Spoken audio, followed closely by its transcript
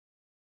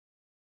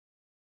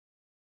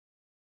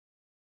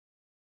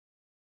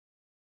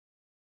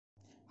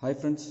Hi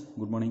friends,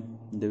 good morning.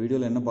 இந்த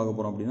வீடியோவில் என்ன பார்க்க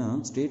போகிறோம் அப்படின்னா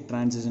state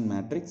transition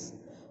matrix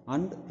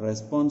and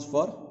response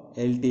for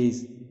LTI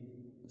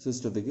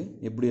சிஸ்டத்துக்கு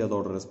எப்படி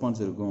அதோட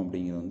ரெஸ்பான்ஸ் இருக்கும்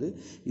அப்படிங்கிறது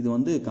இது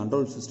வந்து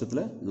கண்ட்ரோல்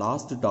சிஸ்டத்தில்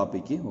லாஸ்ட்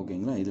டாபிக்கு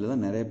ஓகேங்களா. இதில்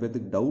தான் நிறைய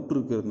பேருக்கு டவுட்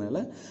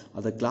இருக்கிறதுனால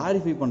அதை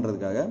கிளாரிஃபை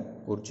பண்ணுறதுக்காக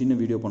ஒரு சின்ன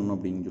வீடியோ பண்ணணும்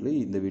அப்படின்னு சொல்லி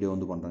இந்த வீடியோ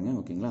வந்து பண்ணுறாங்க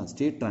ஓகேங்களா.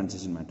 ஸ்டேட்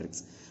டிரான்சிஷன்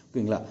மேட்ரிக்ஸ்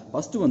ஓகேங்களா.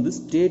 ஃபஸ்ட்டு வந்து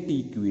ஸ்டேட்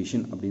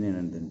ஈக்குவேஷன் அப்படின்னு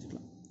என்னென்னு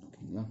தெரிஞ்சுக்கலாம்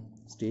ஓகேங்களா.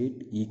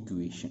 ஸ்டேட்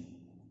ஈக்குவேஷன்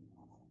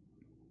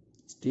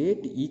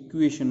ஸ்டேட்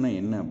ஈக்குவேஷன்னா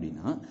என்ன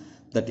அப்படின்னா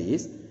that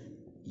is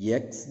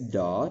x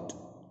dot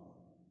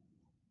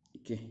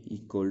okay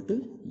equal to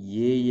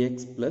ax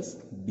plus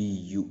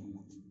bu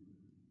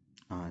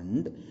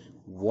and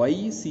y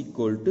is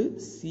equal to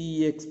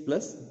cx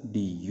plus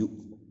du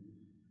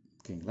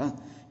ஓகேங்களா.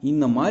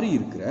 இந்த மாதிரி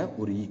இருக்கிற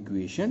ஒரு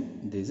equation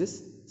this is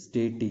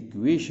state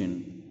equation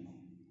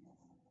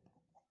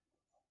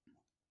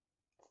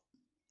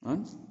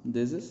and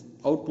this is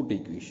output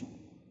equation.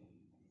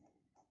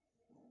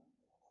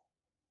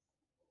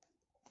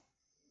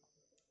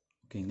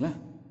 ஓகேங்களா.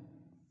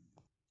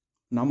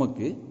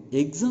 நமக்கு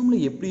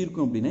எக்ஸாமில் எப்படி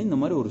இருக்கும் அப்படின்னா இந்த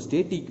மாதிரி ஒரு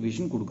ஸ்டேட்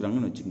ஈக்குவேஷன்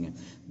கொடுக்குறாங்கன்னு வச்சுக்கோங்க.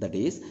 தட்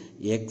இஸ்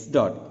எக்ஸ்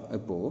டாட்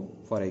இப்போது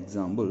ஃபார்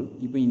எக்ஸாம்பிள்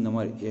இப்போ இந்த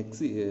மாதிரி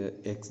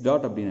எக்ஸ்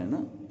டாட் அப்படின்னா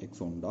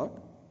x1 டாட்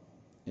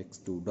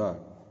x2 டாட்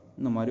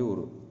இந்த மாதிரி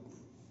ஒரு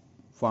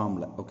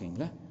ஃபார்மில்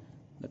ஓகேங்களா.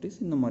 தட் இஸ்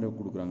இந்த மாதிரி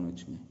கொடுக்குறாங்கன்னு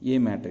வச்சுக்கோங்க. A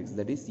matrix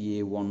that is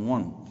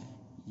a11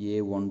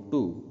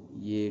 a12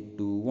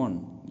 a21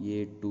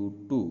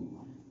 a22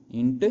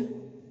 into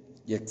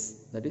X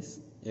that is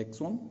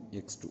x1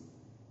 x2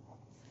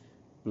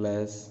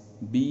 plus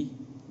b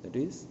that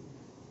is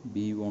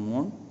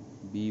b11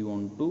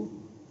 b12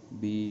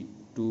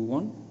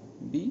 b21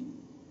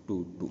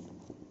 b22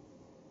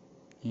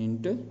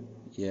 into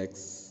x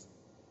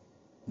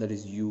that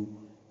is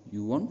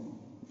u1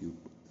 u2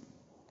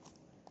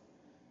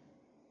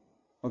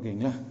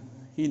 ஓகேங்களா.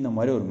 இந்த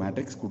மாதிரி ஒரு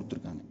மேட்ரிக்ஸ்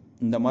கொடுத்துருக்காங்க.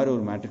 இந்த மாதிரி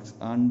ஒரு matrix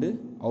and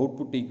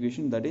output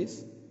equation that is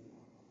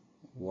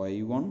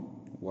y1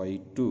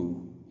 y2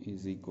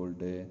 is equal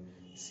to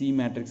C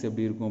matrix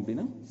எப்படி இருக்கும்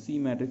அப்படின்னா C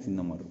மேட்ரிக்ஸ்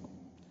இந்த மாதிரி இருக்கும்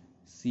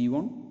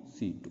C1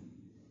 C2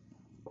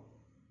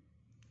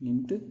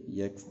 into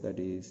X that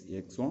is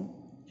X1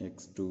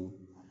 X2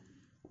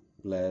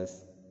 plus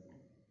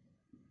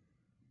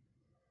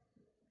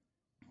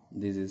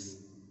this is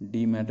D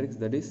matrix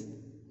that is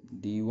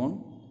D1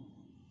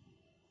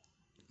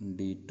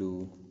 D2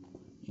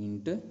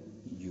 into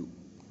U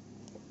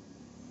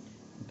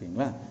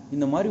ஓகேங்களா.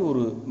 இந்த மாதிரி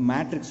ஒரு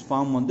மேட்ரிக்ஸ்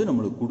ஃபார்ம் வந்து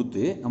நம்மளுக்கு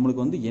கொடுத்து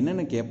நம்மளுக்கு வந்து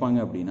என்னென்ன கேட்பாங்க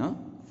அப்படின்னா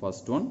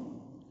ஃபர்ஸ்ட் ஒன்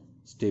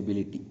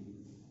ஸ்டெபிலிட்டி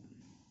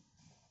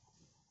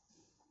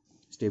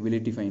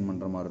ஃபைன்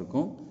பண்ணுற மாதிரி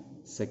இருக்கும்.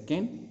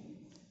 Second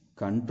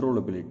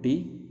controllability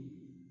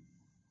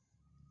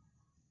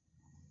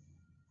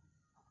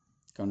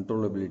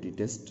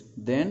test.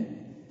 Then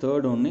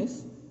third one is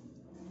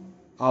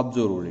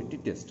observability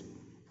test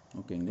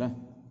ஓகேங்களா.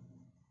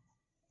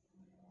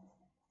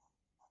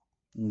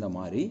 இந்த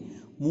மாதிரி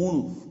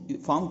 3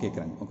 ஃபார்ம்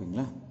கேட்குறாங்க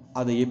ஓகேங்களா.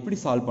 அதை எப்படி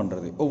சால்வ்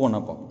பண்ணுறது ஒவ்வொன்றா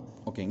பார்ப்போம்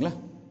ஓகேங்களா.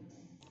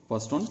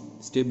 First one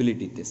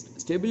stability test.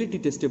 Stability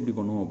test எப்படி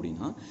பண்ணுவோம்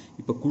அப்படின்னா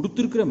இப்போ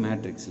கொடுத்துருக்கிற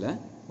மேட்ரிக்ஸில்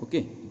ஓகே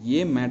ஏ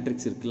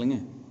மேட்ரிக்ஸ் இருக்குல்லங்க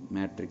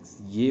மேட்ரிக்ஸ்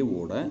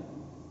ஏவோட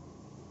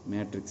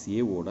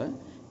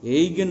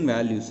எய்கன்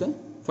வேல்யூஸை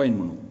ஃபைன்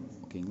பண்ணுவோம்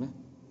ஓகேங்களா.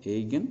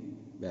 எய்கன்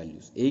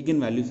வேல்யூஸ்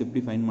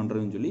எப்படி ஃபைன்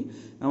பண்ணுறதுன்னு சொல்லி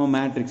நம்ம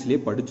மேட்ரிக்ஸ்லேயே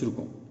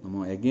படிச்சிருக்கோம்.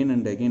 நம்ம எகெயின்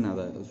அண்ட் எகெயின்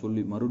அதை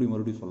சொல்லி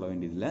மறுபடியும் சொல்ல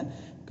வேண்டியதில்லை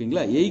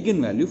ஓகேங்களா.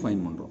 எய்கன் வேல்யூ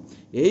ஃபைன் பண்ணுறோம்.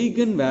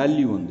 எய்கன்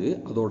வேல்யூ வந்து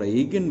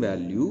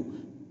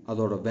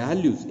அதோட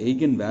values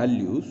eigen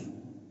values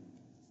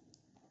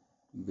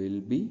will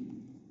be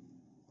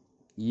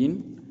in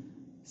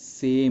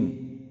same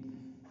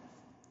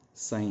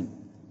sign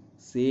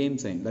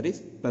that is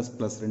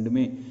plus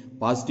ரெண்டுமே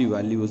பாசிட்டிவ்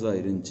வேல்யூஸாக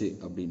இருந்துச்சு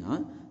அப்படின்னா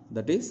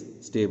that is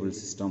stable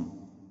system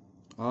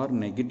R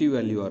negative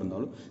வேல்யூவாக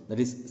இருந்தாலும் that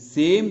is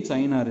சேம்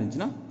சைனாக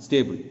இருந்துச்சுன்னா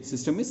stable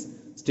system is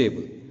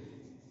stable.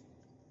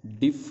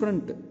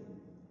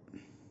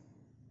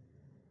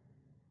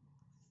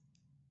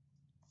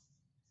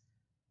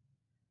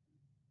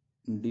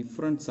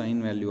 Different sign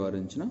வேல்யூவாக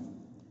இருந்துச்சுன்னா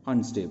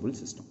அன்ஸ்டேபிள்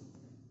சிஸ்டம்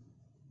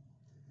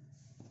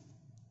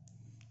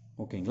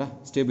ஓகேங்களா.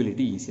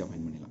 ஸ்டெபிலிட்டி ஈஸியாக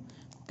ஃபைன் பண்ணிடலாம்.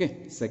 Okay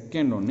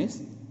second one is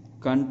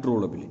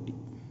controllability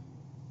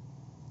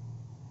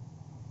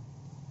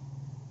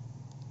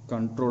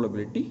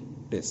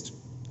test.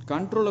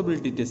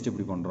 Controllability test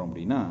எப்படி பண்ணுறோம்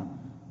அப்படின்னா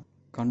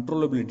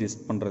கண்ட்ரோலபிலிட்டி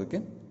டெஸ்ட் பண்ணுறதுக்கு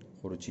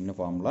ஒரு சின்ன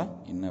ஃபார்முலா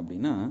என்ன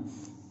அப்படின்னா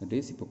தட்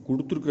இஸ் இப்போ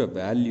கொடுத்துருக்குற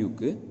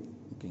வேல்யூக்கு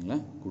ஓகேங்களா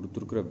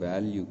கொடுத்துருக்குற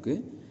வேல்யூக்கு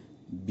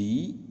பி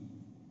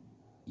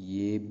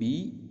ஏபி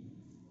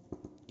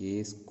ஏ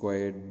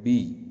ஸ்கொயர்ட் பி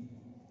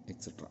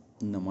எக்ஸெட்ரா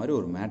இந்த மாதிரி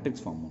ஒரு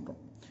மேட்ரிக்ஸ் ஃபார்ம்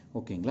பண்ணுறோம்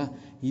ஓகேங்களா.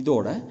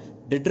 இதோட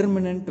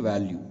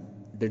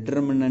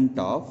determinant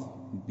of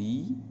B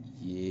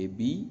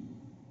AB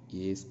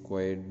A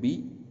squared B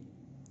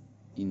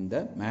இந்த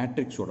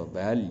மேட்ரிக்ஸோட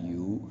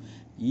value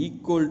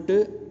equal to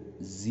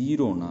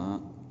 0னா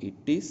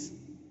it is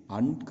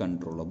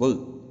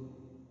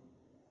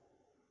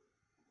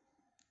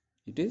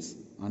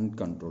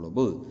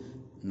uncontrollable.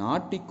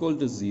 not equal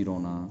to 0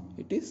 na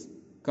it is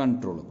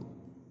controllable.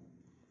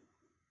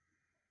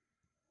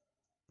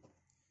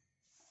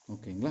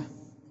 Okay,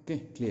 okay,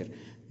 clear.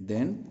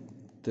 Then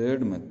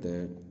third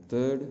method,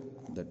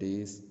 that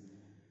is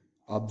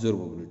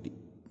observability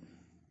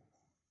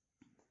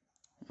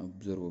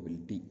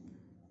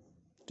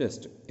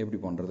test. எப்படி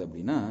பண்றது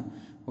அப்படினா,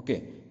 okay,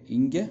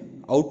 இங்க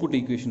output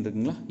equation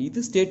இருக்குங்களா, இது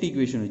state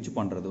equation வச்சு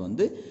பண்றது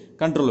வந்து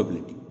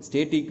கண்ட்ரோலபிலிட்டி.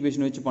 ஸ்டேட்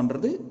ஈக்குவேஷன் வச்சு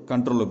பண்றது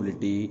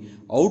கண்ட்ரோலபிலிட்டி,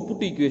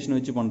 அவுட்புட் ஈக்குவேஷன்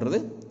வச்சு பண்றது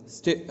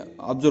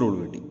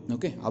அப்சர்வபிலிட்டி.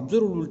 ஓகே,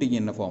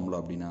 அப்சர்வபிலிட்டிக்கு என்ன ஃபார்முலா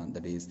அப்படினா,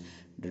 that is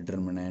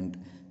determinant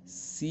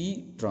C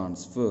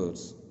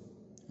transfers,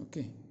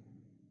 okay,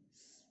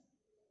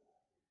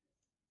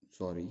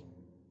 sorry,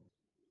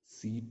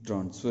 C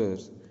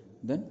transfers,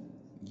 then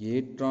A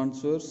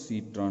transfers, C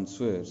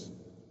transfers,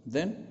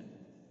 then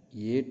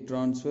A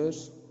transfers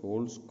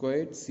whole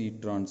squared, C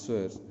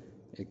transfers,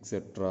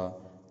 etc.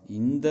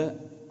 இந்த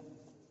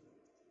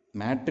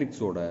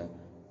matrix ஓட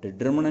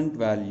determinant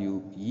value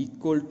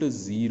equal to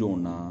 0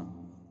 na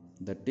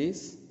that is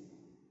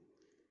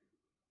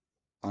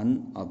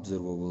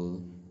unobservable.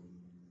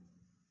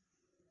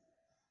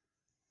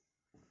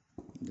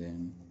 Then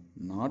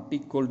not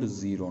equal to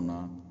 0 na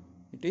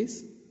it is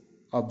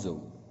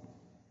observable.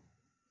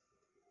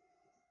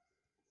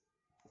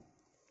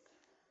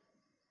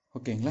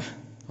 ஓகேங்களா?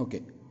 Okay,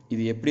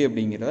 இது எப்படி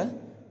அப்படிங்கிறத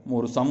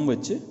ஒரு some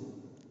வச்சு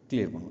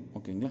clear பண்ணலாம்.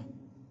 ஓகேங்களா?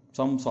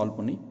 சம் சால்வ்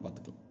பண்ணி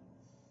பார்த்துக்கலாம்.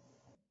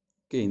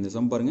 ஓகே, இந்த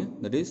சம் பாருங்க.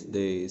 that is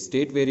the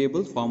state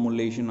variable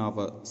formulation of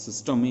a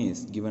system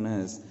is given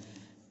as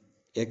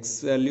x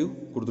value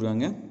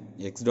கொடுத்துருக்காங்க,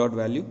 x dot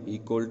value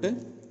equal to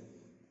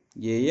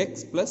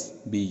ax plus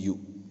bu.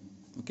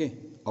 Okay,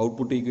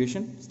 output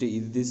equation,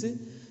 this is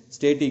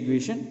state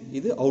equation,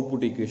 இது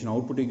output equation.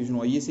 output equation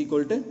y is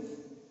equal to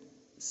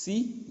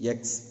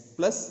cx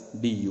plus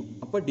du.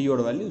 அப்போ d ஓட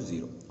value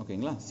 0.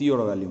 ஓகேங்களா? c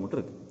ஓட value மட்டும்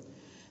இருக்கு.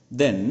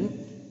 தென்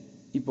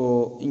இப்போ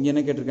இங்க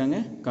என்ன கேட்டிருக்காங்க,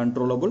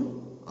 கண்ட்ரோலபிள்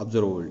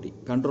அப்சர்வபிலிட்டி.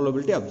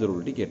 கண்ட்ரோலபிலிட்டி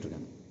அப்சர்வபிலிட்டி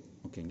கேட்டிருக்காங்க.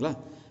 ஓகேங்களா?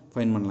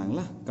 Fine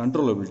பண்ணலாங்களா?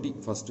 Controllability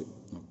first.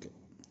 Okay,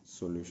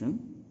 solution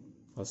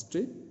first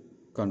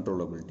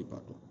controllability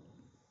பார்க்கலாம்.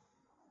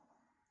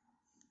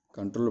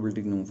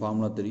 கண்ட்ரோலபிலிட்டிக்கு நம்ம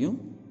ஃபார்முலா தெரியும்,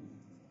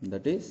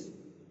 that is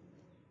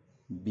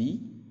b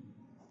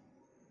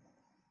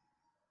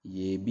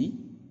ab.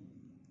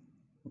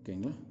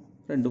 ஓகேங்களா?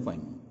 ரெண்டும்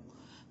ஃபைன் பண்ணும்.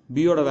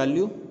 b ஓட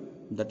வேல்யூ,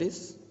 that is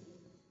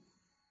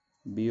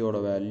b ஓட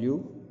வேல்யூ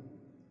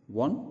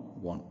 1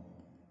 1.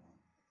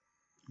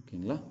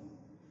 ஓகேங்களா?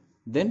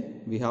 then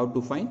we have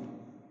to find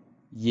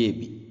ab.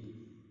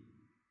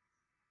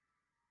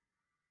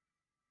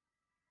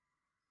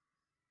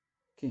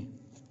 okay,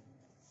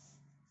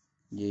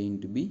 a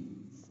into b,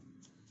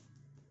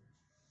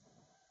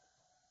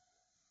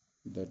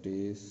 that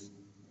is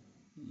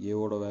a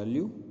ஓட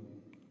value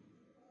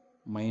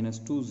minus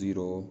 2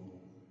 0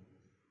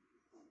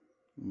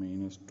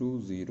 minus 2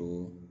 0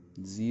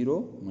 0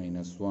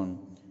 minus 1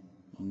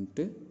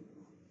 into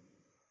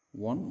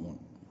 1 1.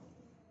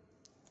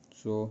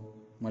 so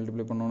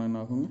multiply பண்ணோம்னா என்ன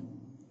ஆகுங்க,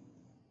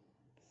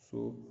 so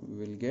we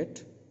will get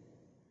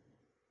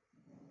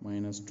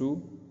minus 2,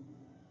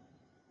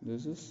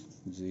 this is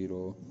 0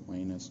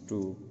 minus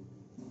 2,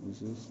 this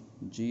is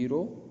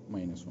 0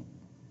 minus 1,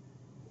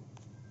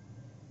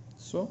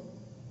 so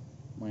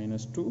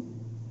minus 2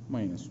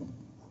 minus 1,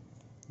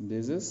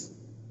 this is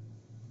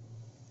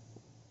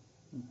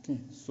okay.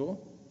 So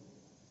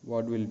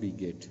what will we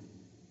get,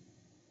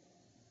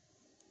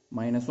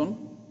 minus 1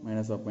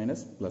 minus of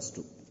minus plus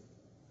 2,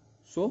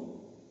 so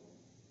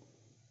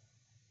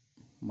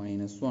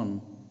minus 1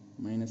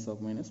 minus of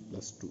minus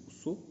plus 2,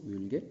 so we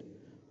will get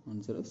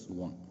answer as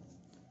 1.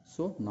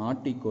 so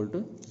not equal to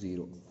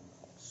 0,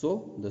 so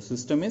the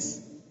system is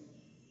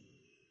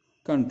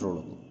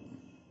controllable.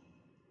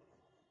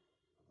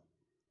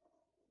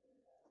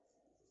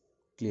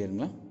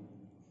 clearங்களா?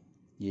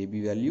 ab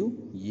value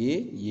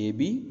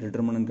ab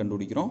determinant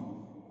கண்டுபிடிக்கிறோம்,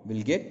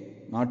 will get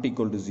not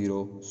equal to 0,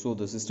 so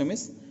the system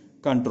is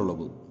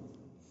controllable.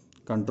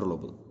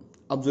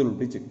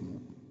 observability check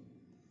பண்ணலாம்.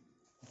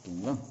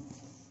 ஓகேங்களா?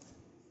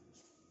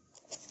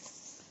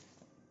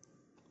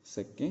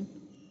 second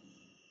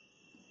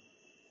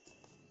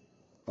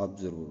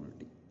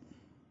observability.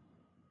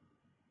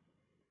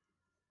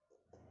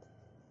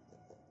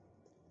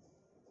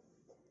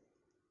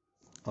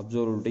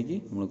 observability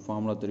உங்களுக்கு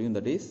formula தெரியும்,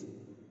 that is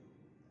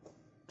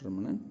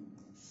determinant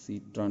C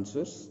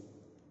transfers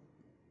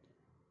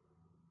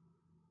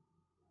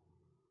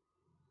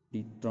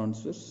D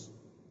transfers,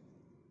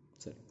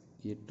 sorry,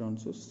 A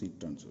transfers C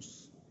transfers.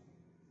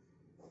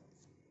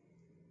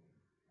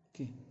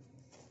 okay,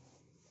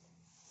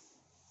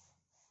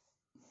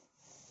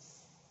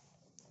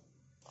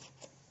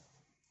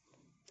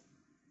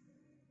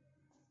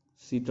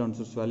 C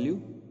transfers value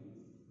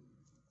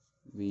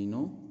we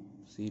know,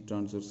 C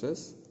transfers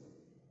as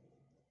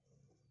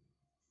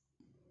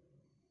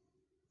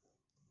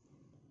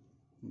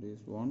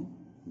this 1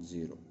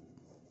 0.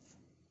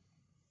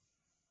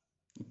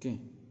 okay,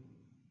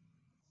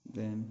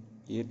 then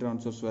A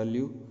transfers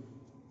value,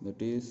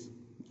 that is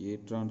A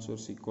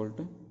transfers equal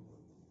to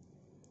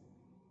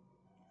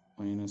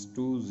minus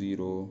 2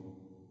 0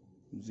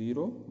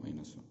 0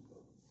 minus 1.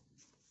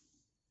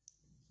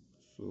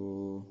 So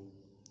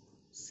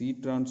C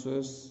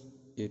transfers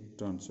A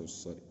transfers,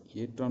 sorry,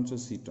 A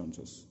transfers C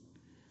transfers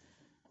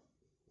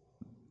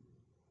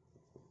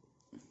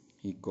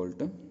equal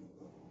to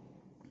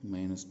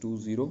minus 2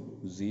 0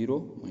 0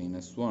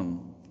 minus 1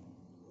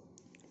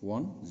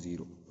 1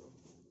 0.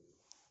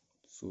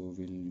 So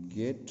we'll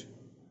get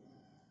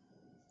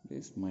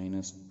this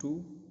minus 2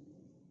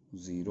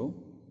 0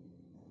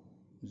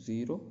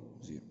 0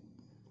 0.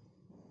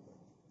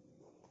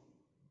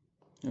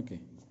 Okay,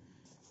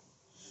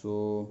 so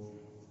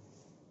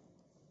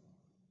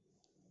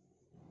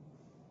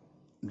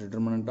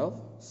determinant of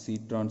C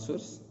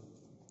transfers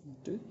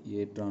to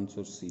A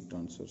transfers C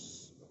transfers,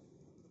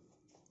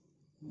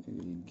 we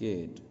will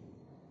get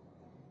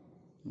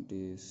it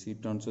is C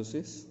transfers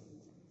is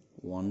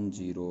 1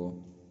 0,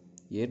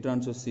 A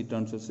transfers C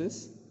transfers is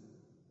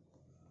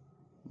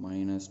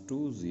minus 2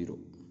 0.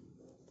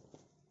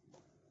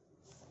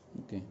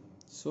 Okay,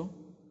 so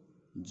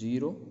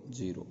 0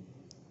 0,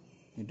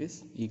 it is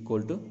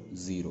equal to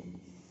 0.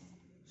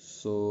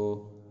 So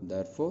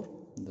therefore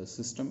the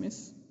system is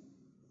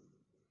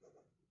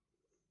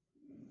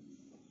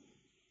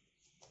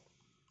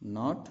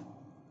not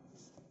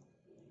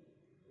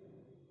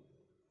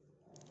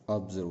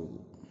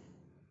observable,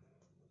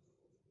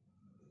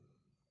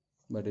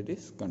 but it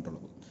is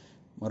controllable.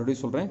 மறுபடியும்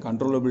சொல்கிறேன்,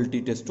 controllability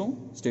டெஸ்ட்டும்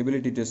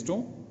stability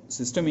டெஸ்ட்டும்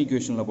system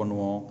ஈக்குவேஷனில்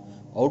பண்ணுவோம்,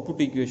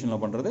 output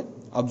ஈக்குவேஷனில் பண்ணுறது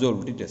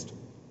observability test.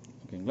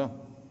 ஓகேங்களா?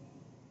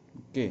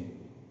 Okay,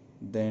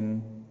 then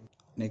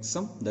next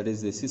sum, that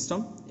is the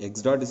system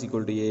X dot is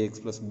equal to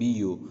ax plus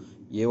பியூ.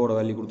 ஏவோட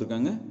வேல்யூ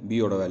கொடுத்துருக்காங்க,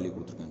 பியோட வேல்யூ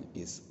கொடுத்துருக்காங்க.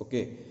 S,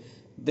 okay.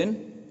 தென்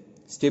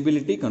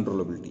ஸ்டெபிலிட்டி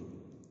கண்ட்ரோலபிலிட்டி.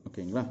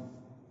 ஓகேங்களா?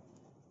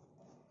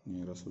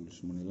 நேராக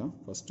சொல்யூஷன் பண்ணிடலாம்.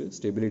 ஃபஸ்ட்டு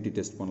ஸ்டெபிலிட்டி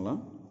டெஸ்ட்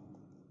பண்ணலாம்.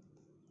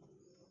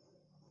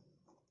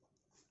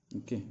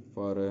 ஓகே,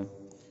 ஃபார்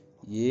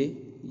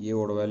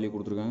ஏவோட வேல்யூ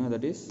கொடுத்துருக்காங்க,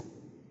 that is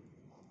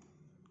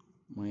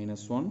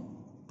minus 1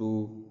 2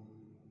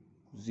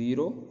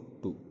 0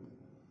 2.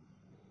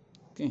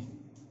 Okay,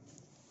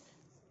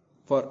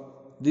 for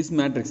this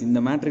matrix, in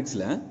the matrix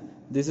la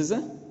this is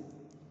a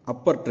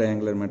upper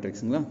triangular matrix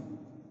ingla,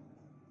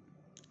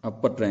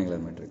 upper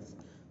triangular matrix.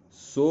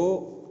 So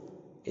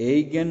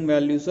eigen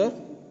values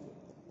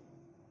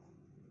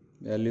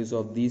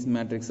of these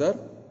matrix are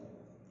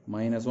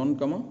minus 1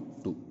 comma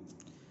 2.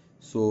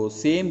 So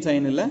same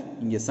sign illa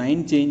inga sign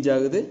change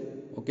agudhu.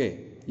 Okay,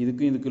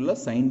 idukku idukulla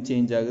sign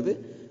change agudhu.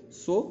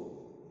 So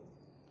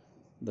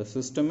the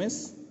system is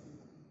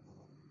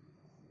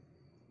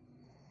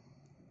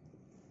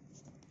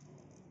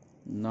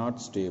not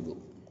stable.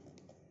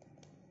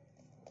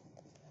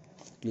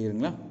 Clear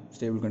ingla?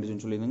 Stable condition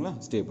sollirundha,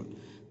 stable.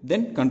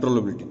 Then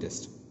controllability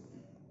test.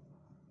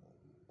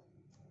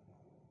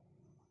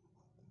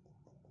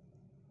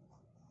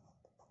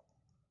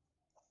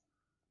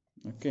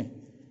 Okay,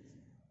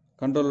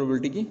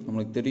 controllability ki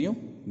namakku theriyum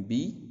B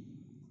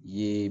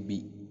A B.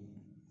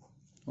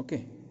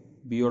 Okay,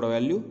 B oda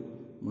value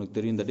namakku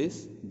theriyum, that is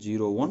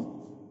 0 1.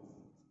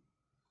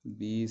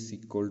 B is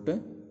equal to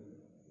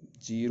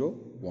 0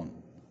 1.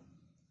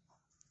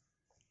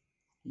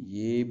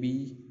 AB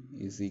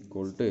is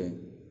equal to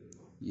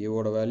A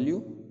oda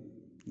value,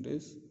 that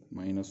is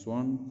minus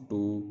 1 2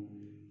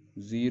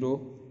 0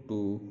 2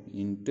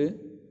 into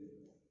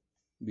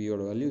B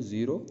oda value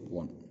 0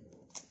 1.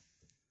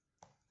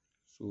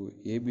 So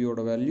AB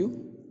oda value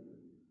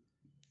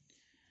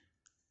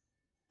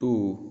 2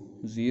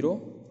 0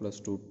 plus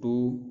 2 2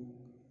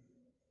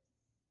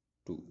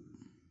 2.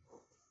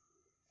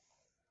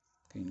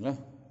 Okay,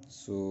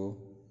 so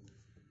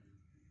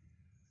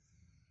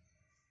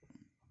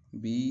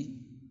B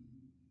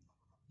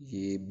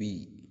AB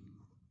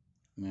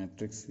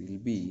matrix will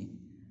be,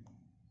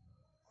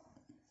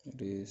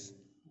 it is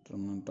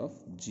determinant of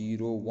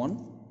 0 1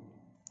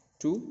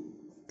 2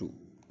 2.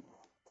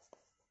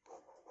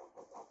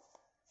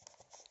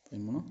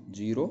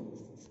 0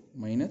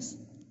 minus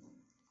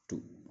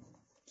 2.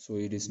 So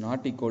it is not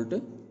equal to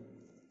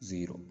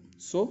 0.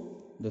 So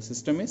the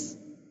system is,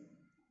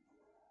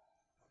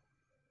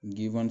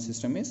 given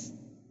system is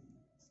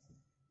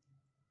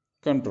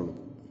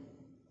controllable.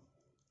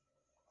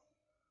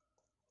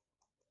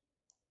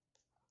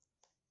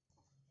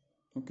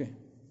 Okay,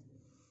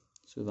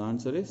 so the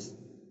answer is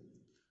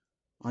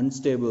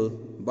unstable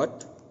but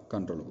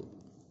controllable.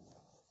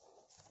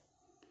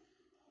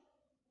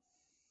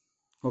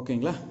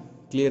 ஓகேங்களா?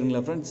 கிளியருங்களா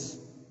friends?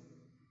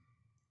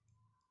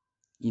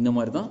 இந்த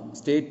மாதிரி தான்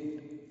state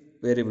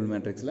variable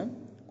மேட்ரிக்ஸில்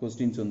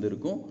questions வந்து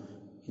இருக்கும்.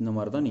 இந்த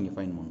மாதிரி தான் நீங்கள்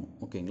ஃபைண்ட் பண்ணணும்.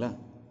 ஓகேங்களா?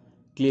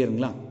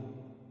 கிளியருங்களா?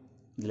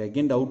 இதில்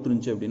எகெயின் டவுட்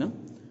இருந்துச்சு அப்படின்னா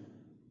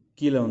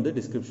கீழே வந்து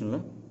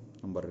டிஸ்கிரிப்ஷனில்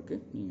நம்பர்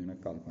இருக்குது, நீங்கள்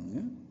எனக்கு கால்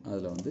பண்ணுங்கள்.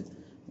 அதில் வந்து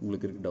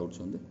உங்களுக்கு இருக்க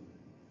டவுட்ஸ் வந்து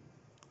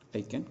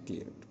I can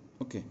clear it.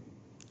 Okay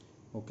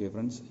okay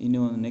friends,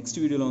 இன்னும்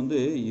நெக்ஸ்ட் வீடியோவில் வந்து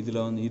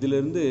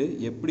இதிலேருந்து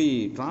எப்படி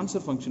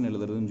ட்ரான்ஸ்ஃபர் ஃபங்க்ஷன்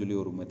எழுதுறதுன்னு சொல்லி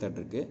ஒரு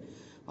மெத்தட் இருக்குது.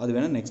 அது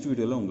வேணால் நெக்ஸ்ட்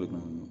வீடியோவில் உங்களுக்கு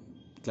நான்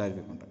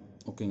கிளாரிஃபை பண்ணுறேன்.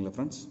 ஓகேங்களா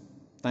ஃப்ரெண்ட்ஸ்?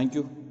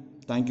 Thank you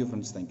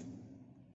friends, thank you.